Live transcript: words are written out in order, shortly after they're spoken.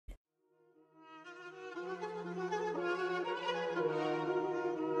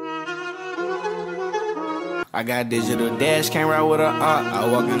I got digital dash, can't ride with a op. I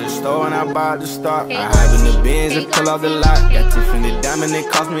walk in the store and I buy the stock. I hide in the bins and pull off the lot. Got Tiffany diamond,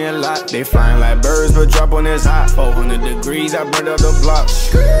 it cost me a lot. They flying like birds, but drop on this hot. 400 degrees, I burned up the block.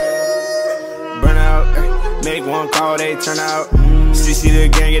 Burn out, make one call, they turn out. CC the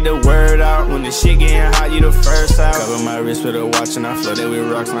gang, get the word out. When the shit getting hot, you the first out. Cover my wrist with a watch and I flooded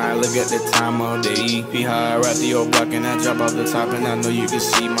with rocks. Now I look at the time all day. Be high, right through your block and I drop off the top and I know you can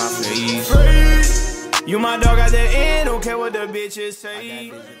see my face. You my dog at the end, don't care what the bitches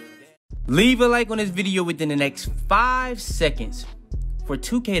say. Leave a like on this video within the next 5 seconds for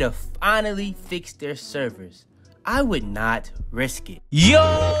 2K to finally fix their servers. I would not risk it. Yo,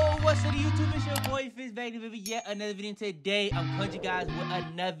 what's up YouTube? It's your boy Fizz back with yet another video. Today I'm coming to you guys with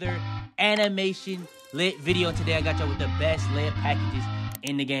another animation lit video. And today I got y'all with the best layup packages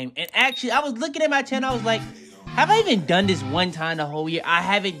in the game. And actually, I was looking at my channel, I was like, have I even done this one time the whole year? I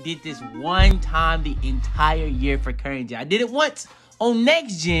haven't did this one time the entire year for current gen. I did it once on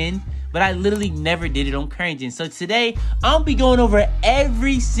next gen, but I literally never did it on current gen. So today, I'll be going over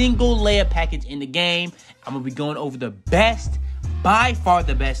every single layup package in the game. I'm gonna be going over the best, by far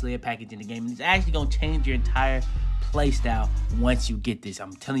the best layup package in the game. And it's actually gonna change your entire playstyle once you get this.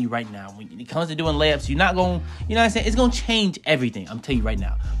 I'm telling you right now, when it comes to doing layups, you're not gonna, you know what I'm saying? It's gonna change everything. I'm telling you right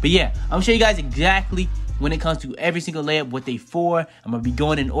now. But yeah, I'm gonna show you guys exactly when it comes to every single layup, what they for. I'm gonna be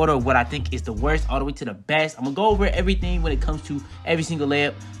going in order of what I think is the worst all the way to the best. I'm gonna go over everything when it comes to every single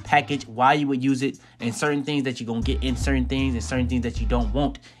layup package, why you would use it, and certain things that you're gonna get in certain things and certain things that you don't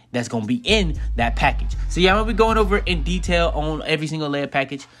want that's gonna be in that package. So yeah, I'm gonna be going over in detail on every single layup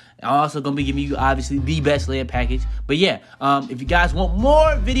package. I'm also gonna be giving you obviously the best layup package. But yeah, if you guys want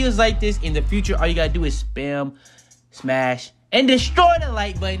more videos like this in the future, all you gotta do is spam, smash, and destroy the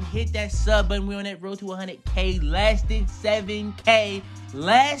like button. Hit that sub button. We're on that road to 100K. Less than 7K.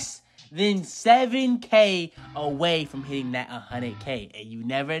 Less than 7K away from hitting that 100K. And you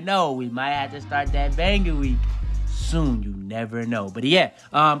never know. We might have to start that banger week soon. You never know. But yeah,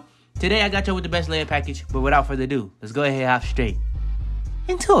 today I got you with the best layup package. But without further ado, let's go ahead and hop straight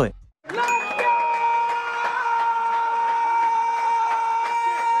into it.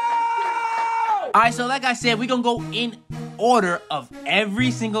 Alright, so like I said, we're gonna go in order of every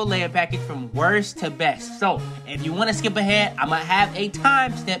single layup package from worst to best. So if you want to skip ahead, I might have a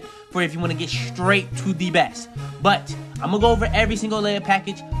timestamp for if you want to get straight to the best. But I'm gonna go over every single layup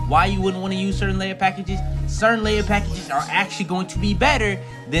package, why you wouldn't want to use certain layup packages. Certain layup packages are actually going to be better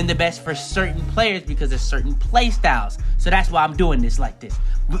than the best for certain players because of certain play styles. So that's why I'm doing this like this.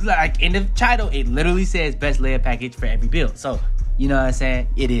 Like in the title, it literally says best layup package for every build. So you know what I'm saying?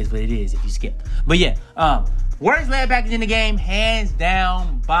 It is what it is if you skip. But yeah, worst layup package in the game, hands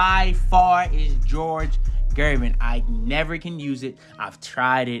down, by far, is George Gervin. I never can use it. I've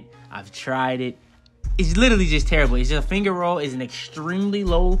tried it. It's literally just terrible. It's just a finger roll. It's an extremely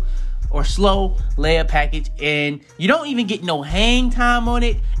low or slow layup package, and you don't even get no hang time on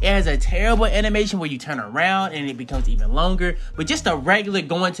it. It has a terrible animation where you turn around and it becomes even longer, but just a regular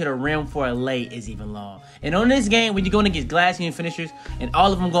going to the rim for a lay is even long. And on this game, when you're going against glass game finishers and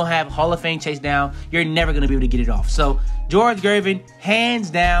all of them gonna have Hall of Fame chase down, you're never gonna be able to get it off. So George Gervin, hands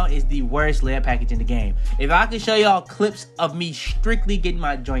down, is the worst layup package in the game. If I could show y'all clips of me strictly getting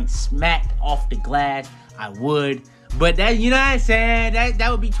my joint smacked off the glass, I would. But that, you know what I'm saying? That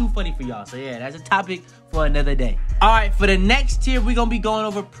would be too funny for y'all. So yeah, that's a topic for another day. All right, for the next tier, we're gonna be going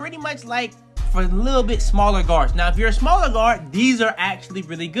over pretty much like for a little bit smaller guards. Now, if you're a smaller guard, these are actually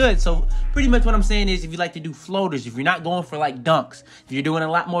really good. So pretty much what I'm saying is if you like to do floaters, if you're not going for like dunks, if you're doing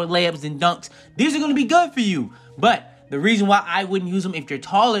a lot more layups than dunks, these are gonna be good for you. But the reason why I wouldn't use them if you're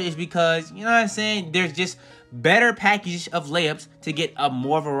taller is because, you know what I'm saying, there's just better packages of layups to get a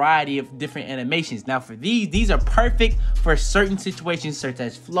more variety of different animations. Now for these are perfect for certain situations such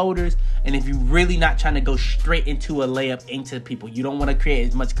as floaters, and if you're really not trying to go straight into a layup into people, you don't want to create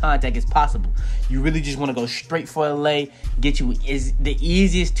as much contact as possible. You really just want to go straight for a lay, get you is the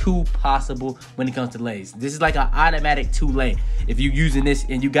easiest two possible when it comes to lays. This is like an automatic 2 lay if you're using this,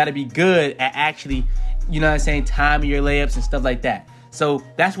 and you got to be good at actually, you know what I'm saying, timing your layups and stuff like that. So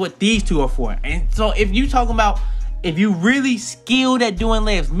that's what these two are for. And so if you talking about if you really skilled at doing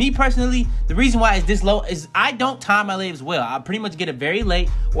layups, me personally, the reason why it's this low is I don't time my layups well. I pretty much get it very late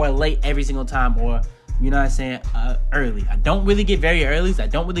or late every single time, or you know what I'm saying, early. I don't really get very early. I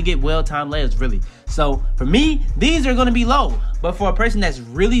don't really get well-timed layups, really. So for me, these are gonna be low. But for a person that's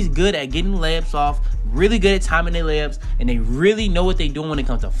really good at getting layups off, really good at timing their layups, and they really know what they're doing when it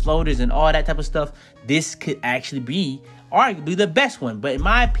comes to floaters and all that type of stuff, this could actually be arguably the best one. But in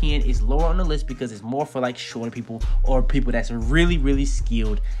my opinion, it's lower on the list because it's more for like shorter people or people that's really, really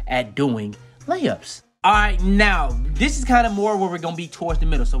skilled at doing layups. All right, now, this is kind of more where we're going to be towards the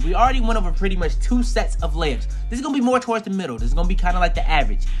middle. So we already went over pretty much 2 sets of layups. This is going to be more towards the middle. This is going to be kind of like the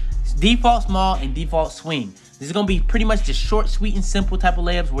average. Default small and default swing. This is going to be pretty much the short, sweet, and simple type of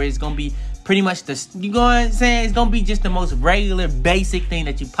layups where it's going to be pretty much the, you know what I'm saying? It's going to be just the most regular, basic thing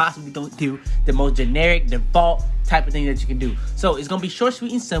that you possibly don't do. The most generic, default type of thing that you can do. So it's going to be short,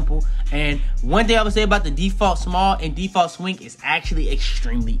 sweet, and simple. And one thing I would say about the default small and default swing is actually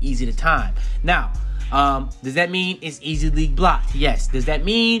extremely easy to time. Now, does that mean it's easily blocked? Yes. Does that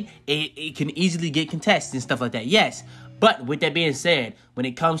mean it can easily get contested and stuff like that? Yes. But with that being said, when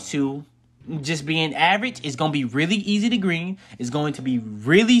it comes to just being average, it's going to be really easy to green. It's going to be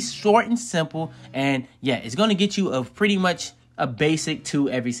really short and simple. And yeah, it's going to get you a pretty much a basic 2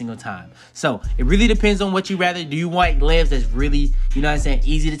 every single time. So it really depends on what you rather. Do you want layups that's really, you know what I'm saying,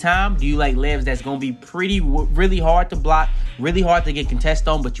 easy to time? Do you like layups that's going to be really hard to block, really hard to get contested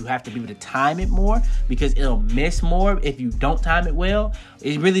on, but you have to be able to time it more because it'll miss more if you don't time it well?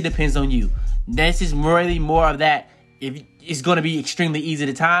 It really depends on you. This is really more of that. If it's going to be extremely easy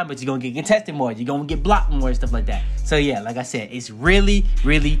to time, but you're going to get contested more. You're going to get blocked more and stuff like that. So yeah, like I said, it's really,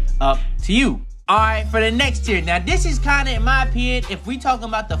 really up to you. All right, for the next tier. Now, this is kind of, in my opinion, if we talking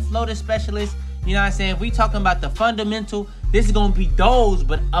about the floater specialist, you know what I'm saying? If we talking about the fundamental, this is going to be those,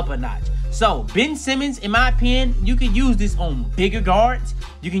 but up a notch. So, Ben Simmons, in my opinion, you can use this on bigger guards.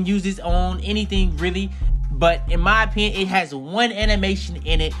 You can use this on anything, really. But in my opinion, it has one animation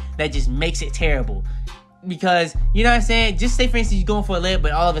in it that just makes it terrible. Because, you know what I'm saying? Just say, for instance, you're going for a layup,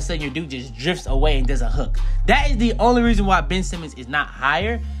 but all of a sudden your dude just drifts away and does a hook. That is the only reason why Ben Simmons is not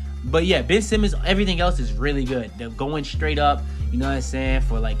higher. But yeah, Ben Simmons, everything else is really good. They're going straight up, you know what I'm saying?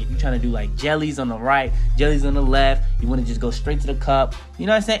 For like, if you're trying to do like jellies on the right, jellies on the left, you want to just go straight to the cup. You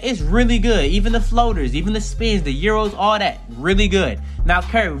know what I'm saying? It's really good. Even the floaters, even the spins, the Euros, all that, really good. Now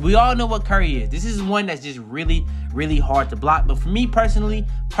Curry, we all know what Curry is. This is one that's just really, really hard to block. But for me personally,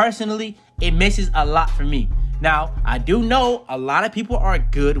 it misses a lot for me. Now, I do know a lot of people are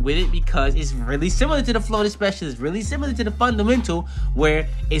good with it because it's really similar to the floater specialist, really similar to the fundamental, where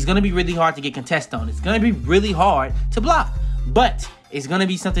it's going to be really hard to get contested on. It's going to be really hard to block, but it's going to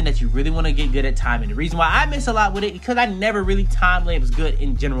be something that you really want to get good at timing. The reason why I miss a lot with it is because I never really timed layups good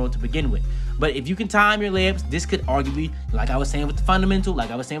in general to begin with. But if you can time your layups, this could arguably, like I was saying with the fundamental,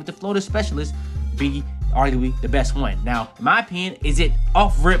 like I was saying with the floater specialist, be arguably the best one. Now, in my opinion, is it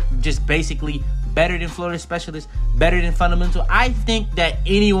off rip just basically better than floater specialist, better than fundamental? I think that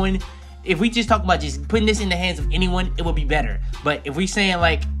anyone, if we just talk about just putting this in the hands of anyone, it would be better. But if we saying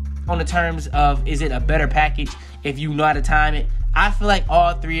like on the terms of is it a better package if you know how to time it, I feel like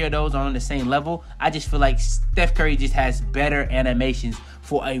all 3 of those are on the same level. I just feel like Steph Curry just has better animations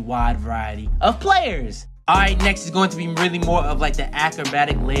for a wide variety of players. All right, next is going to be really more of like the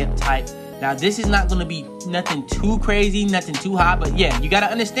acrobatic layup type. Now, this is not going to be nothing too crazy, nothing too high, but yeah, you got to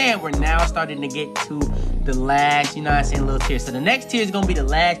understand we're now starting to get to the last, you know what I'm saying, little tier. So the next tier is going to be the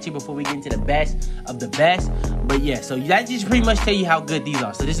last tier before we get into the best of the best. But yeah, so that just pretty much tell you how good these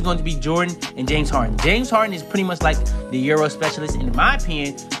are. So this is going to be Jordan and James Harden. James Harden is pretty much like the Euro specialist. And in my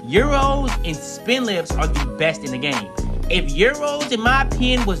opinion, Euros and spin layups are the best in the game. If Euros, in my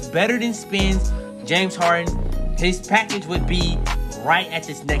opinion, was better than spins, James Harden, his package would be right at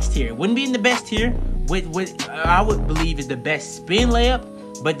this next tier. It wouldn't be in the best tier. What I would believe is the best spin layup.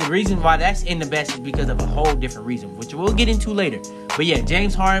 But the reason why that's in the best is because of a whole different reason, which we'll get into later. But yeah,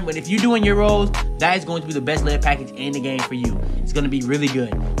 James Harden, but if you're doing your rolls, that is going to be the best layup package in the game for you. It's going to be really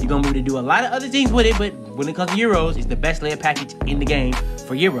good. You're going to be able to do a lot of other things with it, but when it comes to Euros, it's the best layup package in the game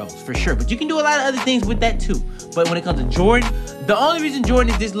for Euros, for sure. But you can do a lot of other things with that too. But when it comes to Jordan, the only reason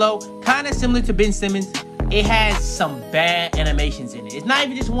Jordan is this low, kind of similar to Ben Simmons, it has some bad animations in it. It's not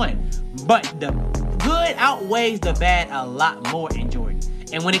even just one, but the good outweighs the bad a lot more in Jordan.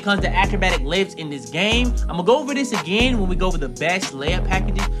 And when it comes to acrobatic layups in this game, I'm going to go over this again when we go over the best layup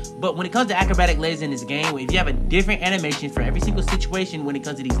packages. But when it comes to acrobatic layups in this game, if you have a different animation for every single situation when it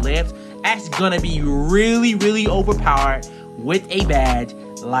comes to these layups, that's going to be really, really overpowered with a badge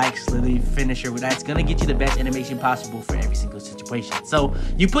like Slithery Finisher. That's going to get you the best animation possible for every single situation. So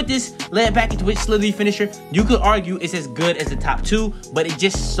you put this layup package with Slithery Finisher, you could argue it's as good as the top two, but it's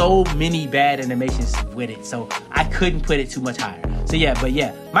just so many bad animations with it. So I couldn't put it too much higher. So yeah, but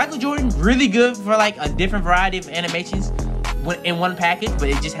yeah, Michael Jordan, really good for like a different variety of animations in one package, but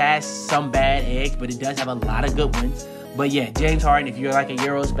it just has some bad eggs, but it does have a lot of good ones. But yeah, James Harden, if you're like a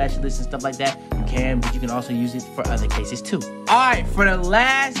Euro specialist and stuff like that, you can, but you can also use it for other cases too. All right, for the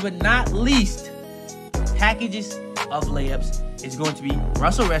last but not least packages of layups, it's going to be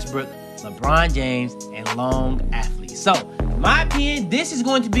Russell Westbrook, LeBron James, and long athletes. So, in my opinion, this is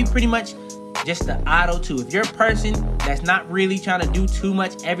going to be pretty much just the auto too. If you're a person that's not really trying to do too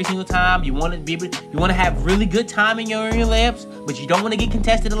much every single time, you want to have really good timing in your layups, but you don't want to get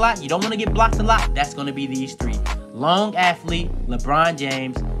contested a lot, you don't want to get blocked a lot, that's going to be these three. Long athlete, LeBron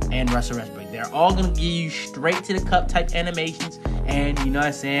James, and Russell Westbrook. They're all going to give you straight to the cup type animations, and you know what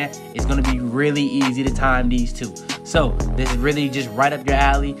I'm saying, it's going to be really easy to time these two. So this is really just right up your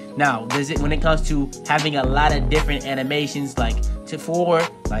alley. Now, when it comes to having a lot of different animations, like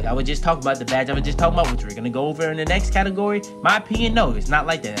I would just talk about the badge I was just talking about, which we're gonna go over in the next category. My opinion, no, it's not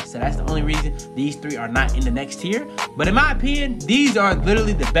like that. So that's the only reason these three are not in the next tier. But in my opinion, these are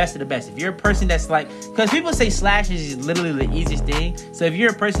literally the best of the best. If you're a person that's like, because people say slashes is literally the easiest thing. So if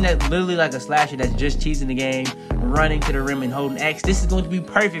you're a person that's literally like a slasher that's just cheesing the game, running to the rim and holding X, this is going to be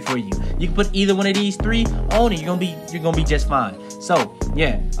perfect for you. You can put either one of these three on, and you're gonna be just fine. So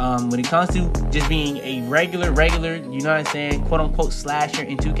yeah, when it comes to just being a regular, you know what I'm saying, quote unquote slasher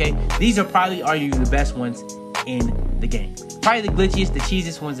in 2K, these are probably the best ones in the game. Probably the glitchiest, the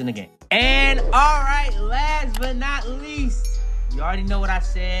cheesiest ones in the game. And alright, last but not least, you already know what I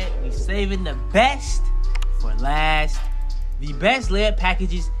said. We saving the best for last. The best layup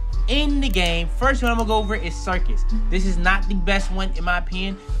packages in the game. First one I'm gonna go over is Circus. This is not the best one in my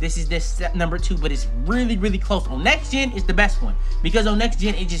opinion. This is step number 2, but it's really close. On next gen, it's the best one because on next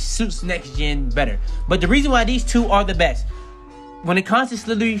gen it just suits next gen better. But the reason why these two are the best, when it comes to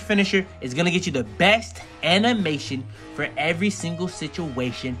Slithery Finisher, it's gonna get you the best animation for every single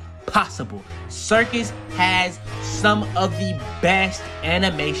situation possible. Circus has some of the best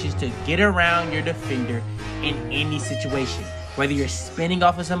animations to get around your defender in any situation. Whether you're spinning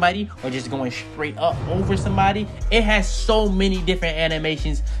off of somebody or just going straight up over somebody, it has so many different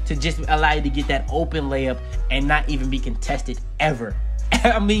animations to just allow you to get that open layup and not even be contested ever.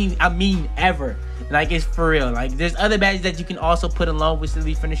 I mean ever. Like, it's for real. Like, there's other badges that you can also put along with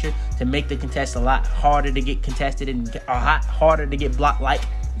Slithery Finisher to make the contest a lot harder to get contested and a lot harder to get blocked, like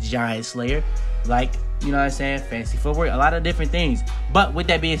Giant Slayer, like, you know what I'm saying, fancy footwork, a lot of different things. But with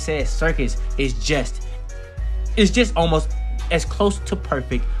that being said, Circus is just almost as close to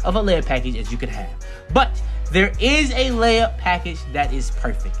perfect of a layup package as you could have. But there is a layup package that is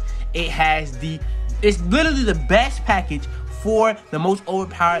perfect. It's literally the best package for the most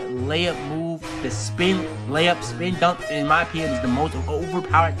overpowered layup move. The spin layup, spin dunk, in my opinion, is the most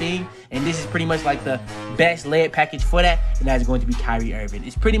overpowered thing. And this is pretty much like the best layup package for that. And that's going to be Kyrie Irving.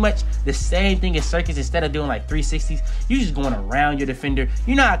 It's pretty much the same thing as Circus. Instead of doing like 360s, you're just going around your defender.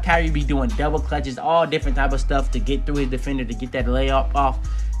 You know how Kyrie be doing double clutches, all different type of stuff to get through his defender, to get that layup off.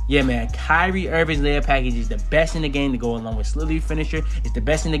 Yeah, man, Kyrie Irving's layup package is the best in the game to go along with Slithery Finisher. It's the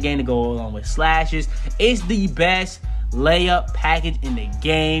best in the game to go along with slashers. It's the best layup package in the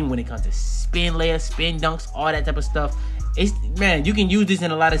game when it comes to spin layups, spin dunks, all that type of stuff. Man, you can use this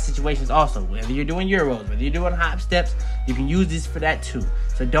in a lot of situations also. Whether you're doing Euros, whether you're doing hop steps, you can use this for that too.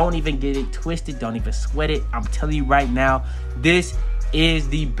 So don't even get it twisted. Don't even sweat it. I'm telling you right now, this is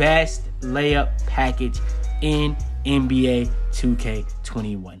the best layup package in NBA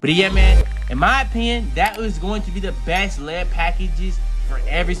 2K21. But yeah, man, in my opinion, that was going to be the best layup packages for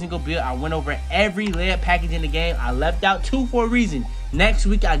every single build. I went over every layup package in the game. I left out 2 for a reason. Next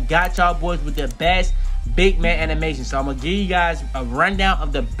week, I got y'all boys with the best big man animation. So I'm gonna give you guys a rundown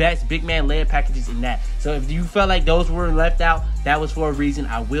of the best big man layup packages in that. So if you felt like those were left out, that was for a reason.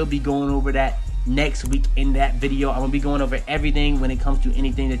 I will be going over that next week in that video. I'm gonna be going over everything when it comes to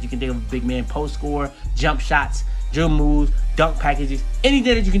anything that you can think of, big man post score, jump shots, drill moves, dunk packages,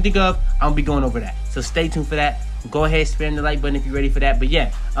 anything that you can think of. I'm gonna be going over that. So stay tuned for that. Go ahead, spam the like button if you're ready for that. But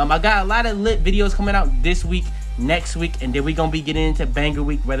yeah, I got a lot of lit videos coming out this week, next week, and then we gonna be getting into banger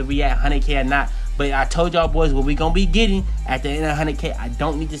week, whether we at 100K or not. But I told y'all boys what we gonna be getting at the end of 100K. I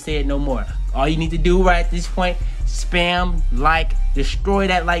don't need to say it no more. All you need to do right at this point, spam, like, destroy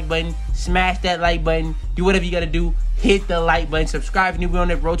that like button, smash that like button, do whatever you gotta do. Hit the like button, subscribe if you're on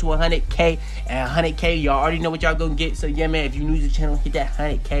that road to 100K. And 100K, y'all already know what y'all gonna get. So yeah, man, if you're new to the channel, hit that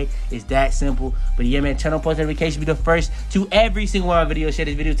 100K. It's that simple. But yeah, man, channel post notifications be the first to every single one of my videos. Share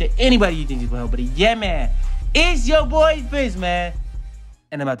this video to anybody you think is will help. But yeah, man, it's your boy Fizz, man,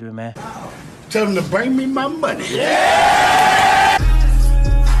 and I'm out there, man. Tell them to bring me my money. Yeah!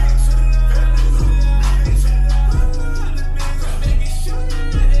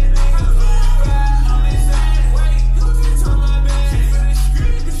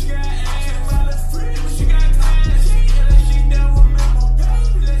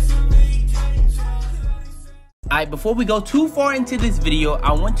 Alright, before we go too far into this video,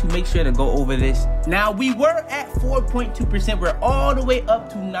 I want to make sure to go over this. Now, we were at 4.2%. We're all the way up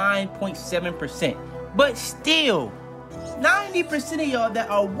to 9.7%. But still, 90% of y'all that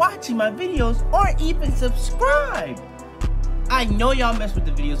are watching my videos aren't even subscribed. I know y'all mess with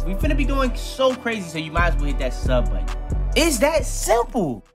the videos. We finna be going so crazy, so you might as well hit that sub button. It's that simple.